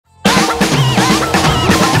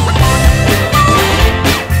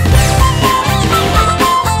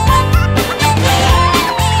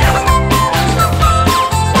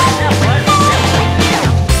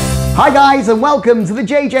Hi guys and welcome to the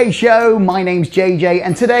JJ Show. My name's JJ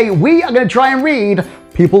and today we are going to try and read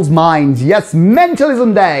people's minds. Yes,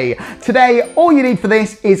 Mentalism Day. Today all you need for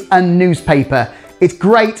this is a newspaper. It's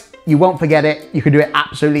great, you won't forget it, you can do it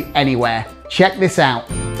absolutely anywhere. Check this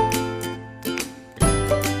out.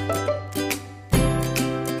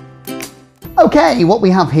 Okay, what we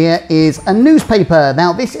have here is a newspaper.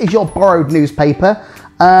 Now this is your borrowed newspaper.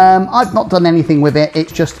 I've not done anything with it,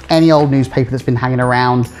 it's just any old newspaper that's been hanging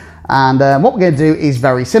around. And what we're going to do is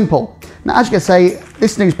very simple. Now, as you can say,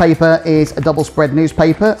 this newspaper is a double spread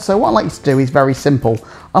newspaper. So what I like you to do is very simple.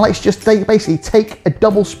 I like you to just basically take a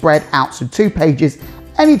double spread out. So 2 pages,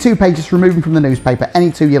 any 2 pages removing from the newspaper,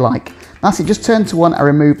 any 2 you like. That's it, just turn to one and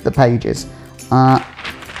remove the pages.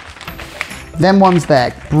 Them ones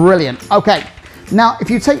there, brilliant. Okay, now if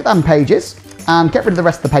you take them pages and get rid of the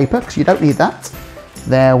rest of the paper, because you don't need that.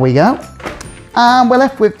 There we go. And we're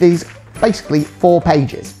left with these basically 4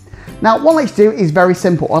 pages. Now, what I'd like to do is very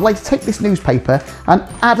simple. I'd like to take this newspaper and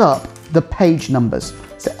add up the page numbers.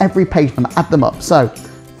 So every page number, add them up. So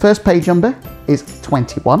first page number is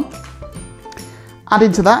 21.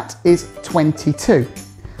 Added to that is 22.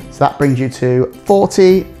 So that brings you to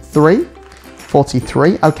 43.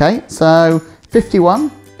 43, okay. So 51,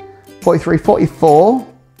 43, 44,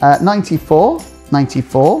 94,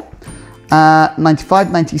 94,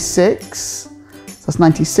 95, 96. So that's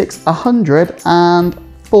 96, 100, and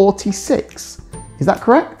 46. Is that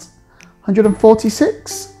correct?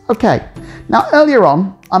 146? Okay. Now earlier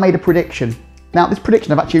on, I made a prediction. Now this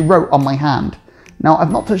prediction I've actually wrote on my hand. Now I've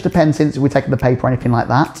not touched a pen since we've taken the paper or anything like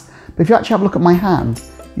that. But if you actually have a look at my hand,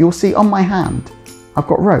 you'll see on my hand, I've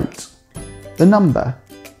got wrote the number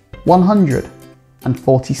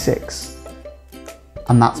 146.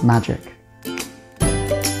 And that's magic.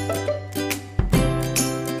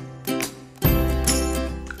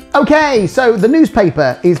 Okay, so the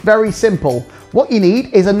newspaper is very simple. What you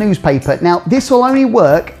need is a newspaper. Now, this will only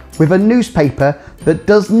work with a newspaper that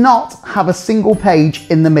does not have a single page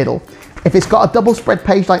in the middle. If it's got a double spread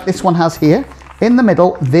page like this one has here, in the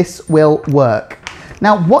middle, this will work.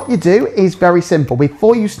 Now, what you do is very simple.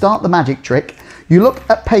 Before you start the magic trick, you look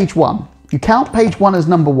at page 1. You count page 1 as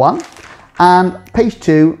number 1, and page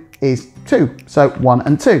 2 is 2. So 1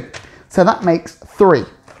 and 2. So that makes 3.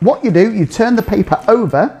 What you do, you turn the paper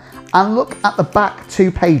over and look at the back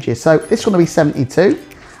 2 pages. So this one will be 72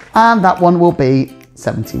 and that one will be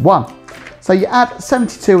 71. So you add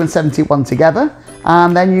 72 and 71 together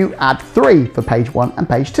and then you add 3 for page 1 and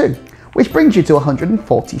page 2, which brings you to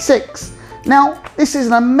 146. Now, this is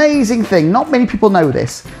an amazing thing. Not many people know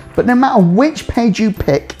this, but no matter which page you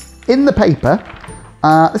pick in the paper,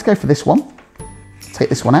 let's go for this one. Take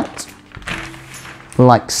this one out,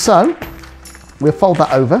 like so. We'll fold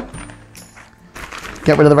that over,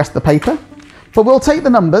 get rid of the rest of the paper, but we'll take the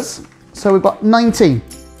numbers. So we've got 19.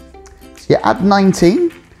 So you add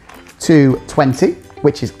 19 to 20,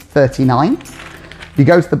 which is 39. You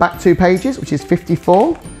go to the back 2 pages, which is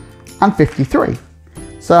 54 and 53.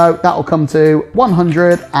 So that will come to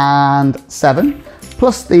 107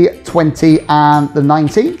 plus the 20 and the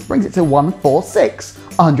 19 brings it to 146,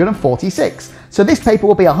 146. So this paper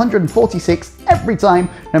will be 146 every time,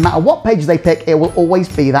 no matter what pages they pick, it will always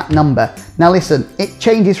be that number. Now listen, it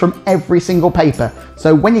changes from every single paper.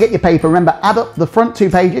 So when you get your paper, remember, add up the front 2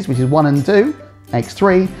 pages, which is 1 and 2, makes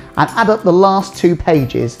 3, and add up the last 2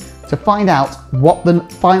 pages to find out what the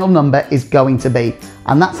final number is going to be.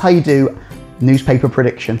 And that's how you do newspaper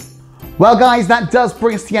prediction. Well guys, that does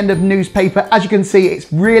bring us to the end of newspaper. As you can see,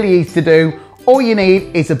 it's really easy to do. All you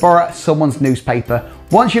need is to borrow someone's newspaper.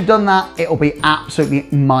 Once you've done that, it'll be absolutely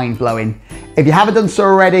mind-blowing. If you haven't done so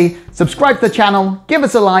already, subscribe to the channel, give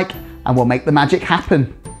us a like, and we'll make the magic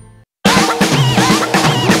happen.